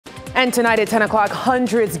And tonight at 10 o'clock,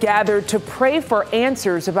 hundreds gathered to pray for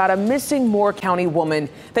answers about a missing Moore County woman.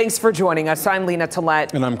 Thanks for joining us. I'm Lena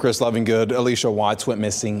Tillett. And I'm Chris Lovingood. Allisha Watts went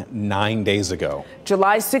missing 9 days ago.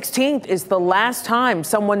 July 16th is the last time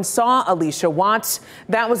someone saw Allisha Watts.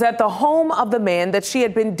 That was at the home of the man that she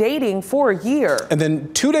had been dating for a year. And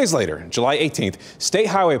then 2 days later, July 18th, State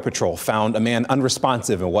Highway Patrol found a man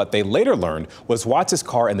unresponsive in what they later learned was Watts'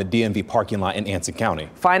 car in the DMV parking lot in Anson County.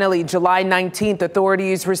 Finally, July 19th,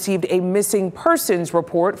 authorities received a missing persons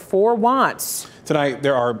report for Watts. Tonight,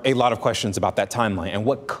 there are a lot of questions about that timeline and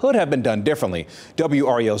what could have been done differently.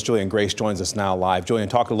 WRAL's Julian Grace joins us now live. Julian,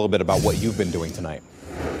 talk a little bit about what you've been doing tonight.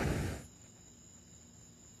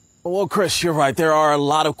 Well, Chris, you're right. There are a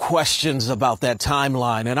lot of questions about that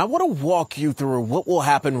timeline, and I want to walk you through what will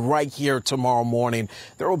happen right here tomorrow morning.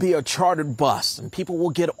 There will be a chartered bus, and people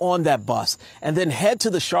will get on that bus and then head to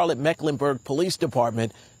the Charlotte-Mecklenburg Police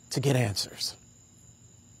Department to get answers.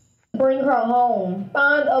 Bring her home.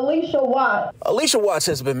 Find Allisha Watts. Allisha Watts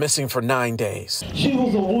has been missing for 9 days. She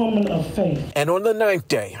was a woman of faith. And on the 9th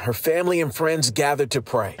day, her family and friends gathered to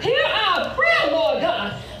pray. Hear our prayer, Lord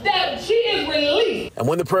God, that she is released. And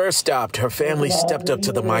when the prayer stopped, her family stepped up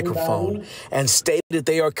to the microphone and stated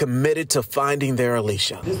they are committed to finding their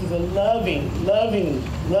Allisha. This is a loving, loving,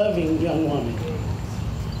 loving young woman.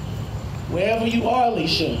 Wherever you are,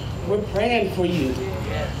 Allisha, we're praying for you.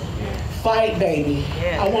 Fight, baby.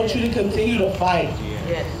 I want you to continue to fight.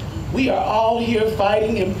 We are all here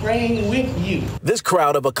fighting and praying with you. This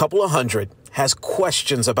crowd of a couple of hundred has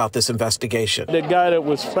questions about this investigation. That guy that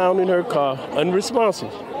was found in her car,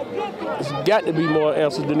 unresponsive. There's got to be more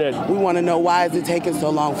answers than that. We want to know why is it taking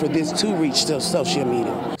so long for this to reach to social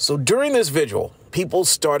media. So during this vigil, people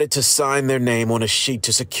started to sign their name on a sheet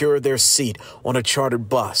to secure their seat on a chartered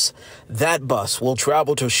bus. That bus will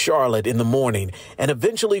travel to Charlotte in the morning and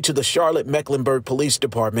eventually to the Charlotte-Mecklenburg Police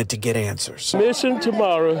Department to get answers. Mission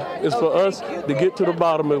tomorrow is for us to get to the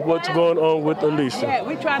bottom of what's going on with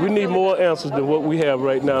Allisha. We need more answers than what we have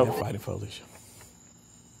right now. We're fighting for Allisha.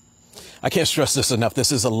 I can't stress this enough.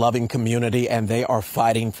 This is a loving community, and they are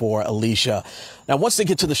fighting for Allisha. Now, once they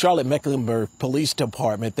get to the Charlotte-Mecklenburg Police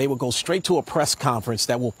Department, they will go straight to a press conference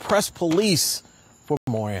that will press police for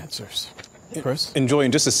more answers. Chris? And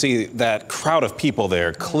Julian, just to see that crowd of people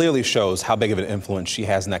there clearly shows how big of an influence she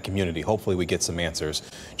has in that community. Hopefully we get some answers.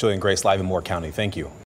 Julian Grace, live in Moore County. Thank you.